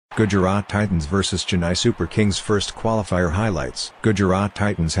Gujarat Titans vs Chennai Super Kings first qualifier highlights. Gujarat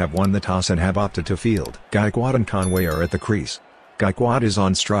Titans have won the toss and have opted to field. Gaikwad and Conway are at the crease. Gaikwad is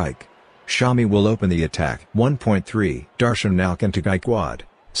on strike. Shami will open the attack. 1.3 Darshan Nalkande to Gaikwad.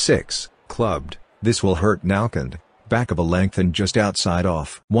 6. Clubbed. This will hurt Nalkande. Back of a length and just outside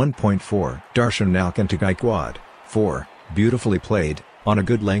off. 1.4 Darshan Nalkande to Gaikwad. 4. Beautifully played, on a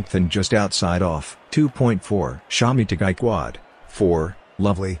good length and just outside off. 2.4 Shami to Gaikwad. 4.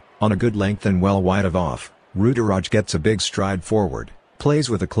 Lovely, on a good length and well wide of off. Ruduraj gets a big stride forward,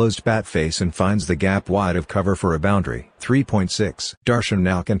 plays with a closed bat face and finds the gap wide of cover for a boundary. 3.6 Darshan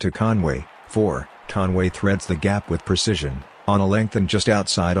Nalkande to Conway. 4. Conway threads the gap with precision, on a length and just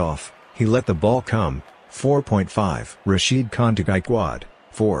outside off. He let the ball come. 4.5 Rashid Khan to Gaikwad.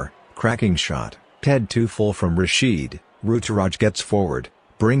 4. Cracking shot, head too full from Rashid. Ruduraj gets forward,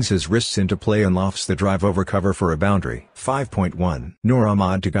 brings his wrists into play and lofts the drive over cover for a boundary. 5.1 Noor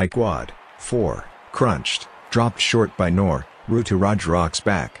to Gaikwad. 4. Crunched, dropped short by Noor. Ruduraj rocks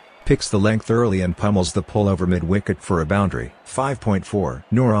back, picks the length early and pummels the pull over mid-wicket for a boundary. 5.4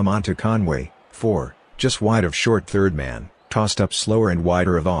 Noor to Conway. 4. Just wide of short third man, tossed up slower and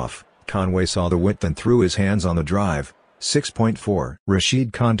wider of off. Conway saw the width and threw his hands on the drive. 6.4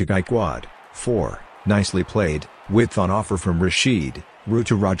 Rashid Khan to Gaikwad. 4. Nicely played, width on offer from Rashid.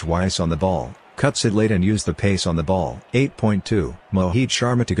 Ruduraj wise on the ball, cuts it late and used the pace on the ball. 8.2 Mohit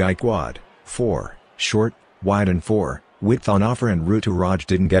Sharma to Gaikwad. 4. Short, wide and 4. Width on offer and Ruduraj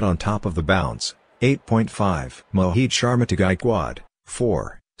didn't get on top of the bounce. 8.5 Mohit Sharma to Gaikwad.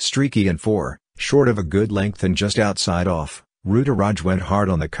 4. Streaky and 4. Short of a good length and just outside off. Ruduraj went hard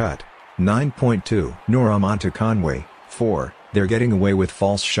on the cut. 9.2 Noor to Conway. 4. They're getting away with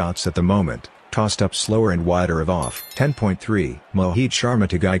false shots at the moment, tossed up slower and wider of off. 10.3 Mohit Sharma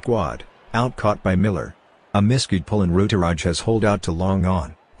to Gaikwad. Out caught by Miller. A miscued pull and Ruduraj has holed out to long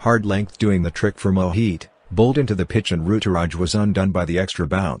on. Hard length doing the trick for Mohit. Bowled into the pitch and Ruduraj was undone by the extra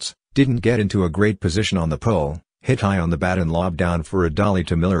bounce. Didn't get into a great position on the pull. Hit high on the bat and lobbed down for a dolly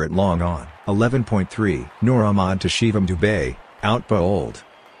to Miller at long on. 11.3 Noor to Shivam Dubey. Out bowled.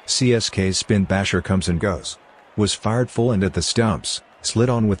 CSK's spin basher comes and goes. Was fired full and at the stumps, slid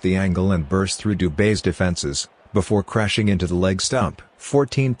on with the angle and burst through Dubey's defenses, before crashing into the leg stump.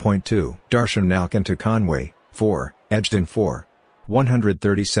 14.2 Darshan Nalkande to Conway. 4. Edged in 4.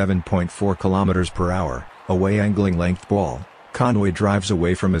 137.4 km/h, away angling length ball. Conway drives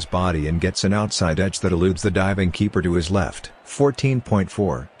away from his body and gets an outside edge that eludes the diving keeper to his left.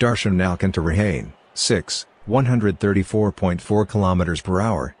 14.4 Darshan Nalkande to Rahane. 6. 134.4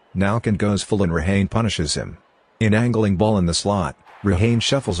 km/h, Nalkande goes full and Rahane punishes him. In angling ball in the slot, Rahane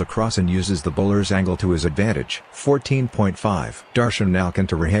shuffles across and uses the bowler's angle to his advantage. 14.5 Darshan Nalkande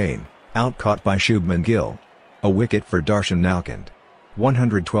to Rahane. Out caught by Shubman Gill. A wicket for Darshan Nalkande.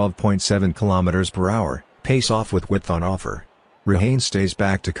 112.7 km/h, pace off with width on offer. Rahane stays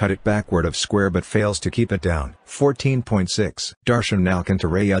back to cut it backward of square but fails to keep it down. 14.6 Darshan Nalkande to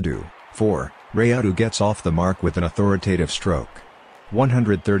Rayudu. 4. Rayudu gets off the mark with an authoritative stroke.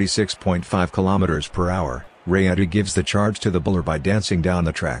 136.5 km/h, Rayudu gives the charge to the bowler by dancing down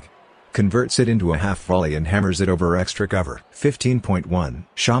the track. Converts it into a half volley and hammers it over extra cover. 15.1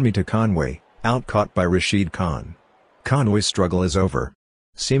 Shami to Conway. Out caught by Rashid Khan. Conway's struggle is over.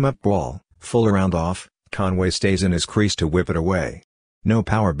 Seam up ball, full around off, Conway stays in his crease to whip it away. No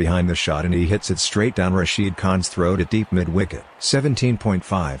power behind the shot and he hits it straight down Rashid Khan's throat at deep mid-wicket.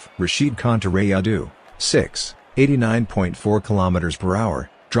 17.5 Rashid Khan to Rayudu. 6. 89.4 km/h,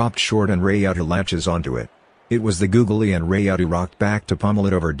 dropped short and Rayudu latches onto it. It was the googly and Rayudu rocked back to pummel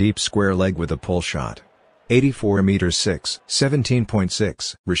it over deep square leg with a pull shot. 84 meters 6.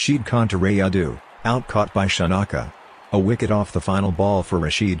 17.6 Rashid Khan to Rayudu. Out caught by Shanaka. A wicket off the final ball for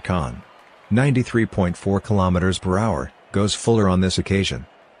Rashid Khan. 93.4 km/h, goes fuller on this occasion.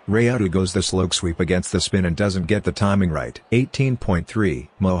 Rayudu goes the slow sweep against the spin and doesn't get the timing right. 18.3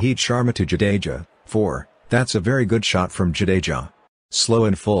 Mohit Sharma to Jadeja. 4. That's a very good shot from Jadeja. Slow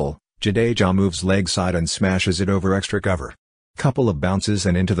and full, Jadeja moves leg side and smashes it over extra cover. Couple of bounces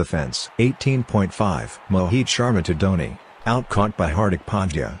and into the fence. 18.5 Mohit Sharma to Dhoni. Out caught by Hardik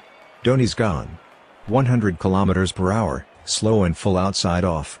Pandya. Dhoni's gone. 100 km/h, slow and full outside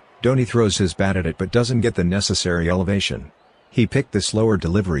off. Dhoni throws his bat at it but doesn't get the necessary elevation. He picked the slower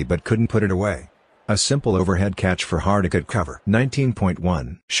delivery but couldn't put it away. A simple overhead catch for Hardik at cover.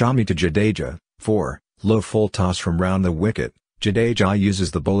 19.1 Shami to Jadeja. 4. Low full toss from round the wicket. Jadeja uses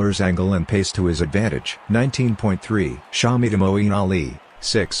the bowler's angle and pace to his advantage. 19.3 Shami to Moeen Ali.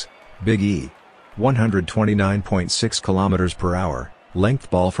 6. Big E. 129.6 km/h, length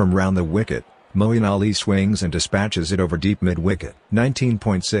ball from round the wicket. Moeen Ali swings and dispatches it over deep mid-wicket.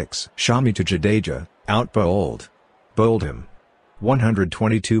 19.6. Shami to Jadeja, out-bowled. Bowled him.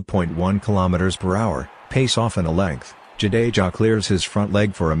 122.1 km/h, pace off and a length. Jadeja clears his front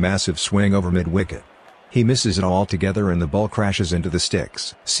leg for a massive swing over mid-wicket. He misses it altogether and the ball crashes into the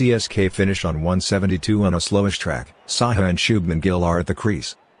sticks. CSK finish on 172 on a slowish track. Saha and Shubman Gill are at the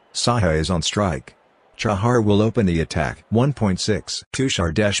crease. Saha is on strike. Chaudhary will open the attack. 1.6.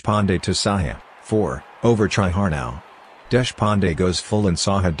 Tushar Deshpande to Saha, 4, over Chaudhary now. Deshpande goes full and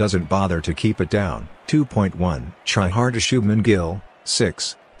Saha doesn't bother to keep it down. 2.1. Chaudhary to Shubman Gill,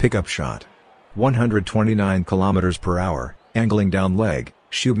 6, pickup shot. 129 km/h, angling down leg,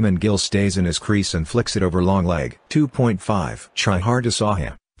 Shubman Gill stays in his crease and flicks it over long leg. 2.5. Chaudhary to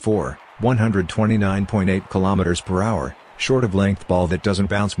Saha, 4, 129.8 km/h, short of length ball that doesn't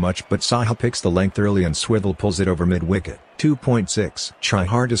bounce much but Saha picks the length early and swivel pulls it over mid-wicket. 2.6.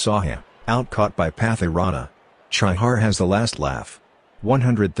 Chaudhary to Saha, out caught by Pathirana. Chaudhary has the last laugh.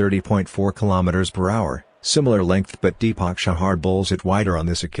 130.4 km/h, similar length but Deepak Chaudhary bowls it wider on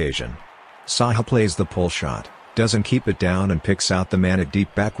this occasion. Saha plays the pull shot, doesn't keep it down and picks out the man at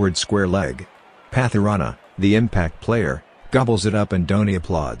deep backward square leg. Pathirana, the impact player, gobbles it up and Dhoni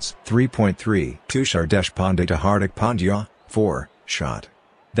applauds. 3.3. Tushar Deshpande to Hardik Pandya, 4, shot.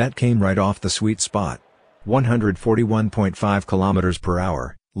 That came right off the sweet spot. 141.5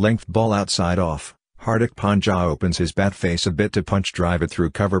 km/h, length ball outside off. Hardik Pandya opens his bat face a bit to punch drive it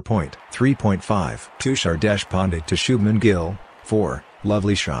through cover point. 3.5. Tushar Deshpande to Shubman Gill, 4,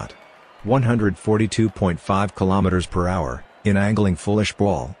 lovely shot. 142.5 km/h, in angling foolish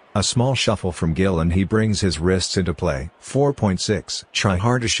ball, a small shuffle from Gill and he brings his wrists into play. 4.6.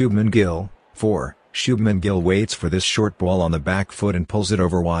 Chaudhary to Shubman Gill, 4, Shubman Gill waits for this short ball on the back foot and pulls it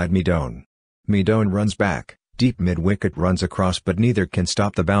over wide Midone. Midone runs back, deep mid-wicket runs across but neither can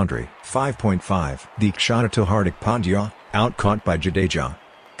stop the boundary. 5.5. Dikshana to Hardik Pandya, out caught by Jadeja.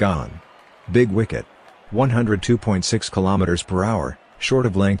 Gone. Big wicket. 102.6 km/h, short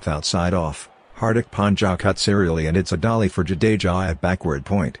of length outside off. Hardik Pandya cuts aerially and it's a dolly for Jadeja at backward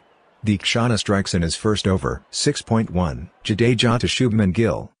point. Dikshana strikes in his first over. 6.1. Jadeja to Shubman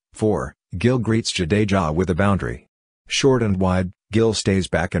Gill, 4, Gill greets Jadeja with a boundary. Short and wide, Gill stays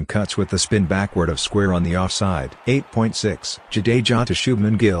back and cuts with the spin backward of square on the offside. 8.6. Jadeja to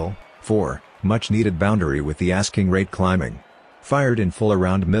Shubman Gill, 4, much needed boundary with the asking rate climbing. Fired in full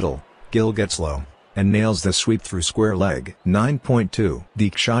around middle, Gill gets low and nails the sweep through square leg. 9.2.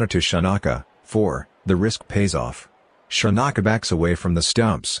 Dikshana to Shanaka, 4, the risk pays off. Shanaka backs away from the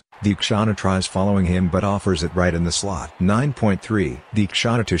stumps, Dikshana tries following him but offers it right in the slot. 9.3.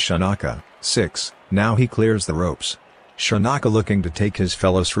 Dikshana to Shanaka, 6, now he clears the ropes. Shanaka looking to take his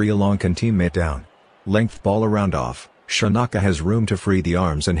fellow Sri Lankan teammate down. Length ball around off, Shanaka has room to free the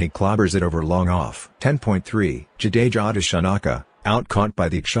arms and he clobbers it over long off. 10.3. Jadeja to Shanaka, out caught by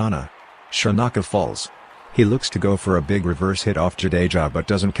Dikshana. Shanaka falls. He looks to go for a big reverse hit off Jadeja but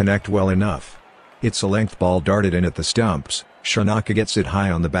doesn't connect well enough. It's a length ball darted in at the stumps, Shanaka gets it high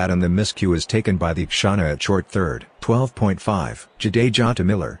on the bat and the miscue is taken by Dikshana at short third. 12.5. Jadeja to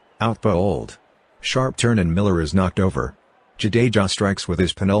Miller, out bowled. Sharp turn and Miller is knocked over. Jadeja strikes with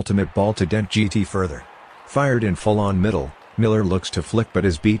his penultimate ball to dent GT further. Fired in full on middle, Miller looks to flick but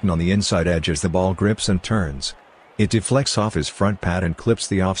is beaten on the inside edge as the ball grips and turns. It deflects off his front pad and clips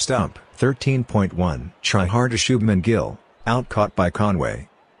the off stump. 13.1. Chaudhary to Shubman Gill, out caught by Conway.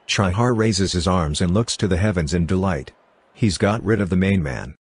 Chaudhary raises his arms and looks to the heavens in delight. He's got rid of the main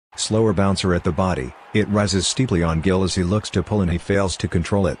man. Slower bouncer at the body, it rises steeply on Gill as he looks to pull and he fails to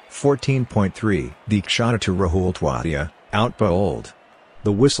control it. 14.3. Dikshana to Rahul Tewatia, out bowled.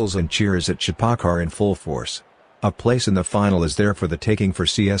 The whistles and cheers at Chepauk are in full force. A place in the final is there for the taking for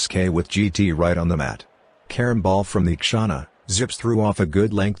CSK with GT right on the mat. Carom ball from Dikshana, zips through off a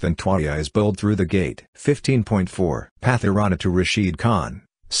good length and Tewatia is bowled through the gate. 15.4. Pathirana to Rashid Khan,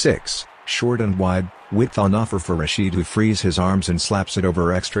 6, short and wide, width on offer for Rashid who frees his arms and slaps it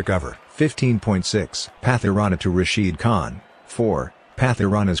over extra cover. 15.6. Pathirana to Rashid Khan, 4,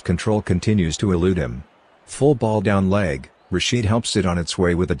 Pathirana's control continues to elude him. Full ball down leg, Rashid helps it on its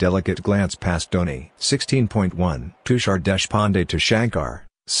way with a delicate glance past Dhoni. 16.1. Tushar Deshpande to Shankar,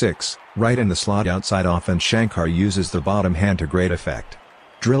 6, right in the slot outside off and Shankar uses the bottom hand to great effect.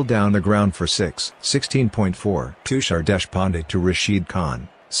 Drill down the ground for 6. 16.4. Tushar Deshpande to Rashid Khan,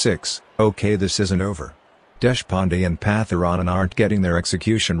 6, okay this isn't over. Deshpande and Pathirana aren't getting their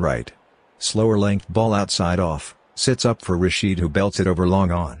execution right. Slower length ball outside off, sits up for Rashid who belts it over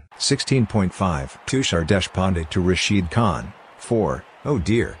long on. 16.5. Tushar Deshpande to Rashid Khan, 4, oh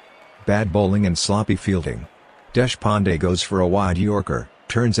dear. Bad bowling and sloppy fielding. Deshpande goes for a wide Yorker,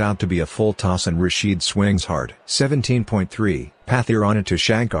 Turns out to be a full toss and Rashid swings hard. 17.3, Pathir on it to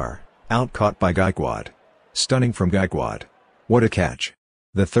Shankar, out caught by Gaikwad. Stunning from Gaikwad. What a catch.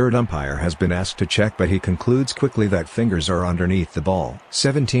 The third umpire has been asked to check but he concludes quickly that fingers are underneath the ball.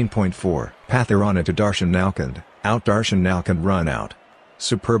 17.4, Pathir on it to Darshan Nalkande, out Darshan Nalkande run out.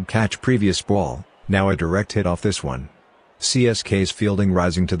 Superb catch previous ball, now a direct hit off this one. CSK's fielding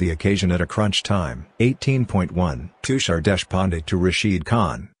rising to the occasion at a crunch time. 18.1, Tushar Deshpande to Rashid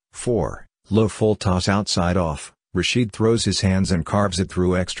Khan, 4, low full toss outside off, Rashid throws his hands and carves it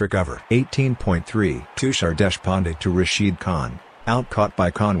through extra cover. 18.3, Tushar Deshpande to Rashid Khan, out caught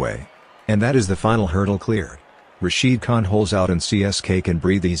by Conway. And that is the final hurdle cleared. Rashid Khan holds out and CSK can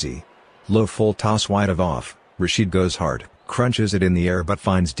breathe easy. Low full toss wide of off, Rashid goes hard, crunches it in the air but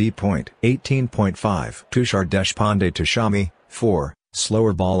finds deep point. 18.5, Tushar Deshpande to Shami, 4,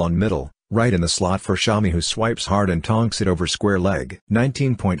 slower ball on middle, right in the slot for Shami who swipes hard and tonks it over square leg.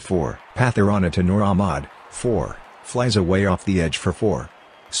 19.4, Pathir on it to Noor Ahmad, 4, flies away off the edge for 4.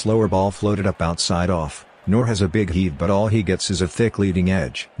 Slower ball floated up outside off, Noor has a big heave but all he gets is a thick leading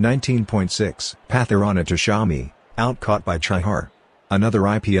edge. 19.6, Pathir on it to Shami, out caught by Chihar. Another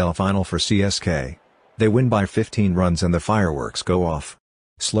IPL final for CSK. They win by 15 runs and the fireworks go off.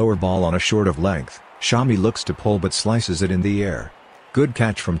 Slower ball on a short of length, Shami looks to pull but slices it in the air. Good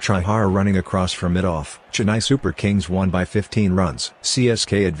catch from Chihar running across from mid-off. Chennai Super Kings won by 15 runs.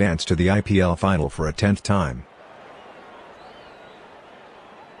 CSK advanced to the IPL final for a 10th time.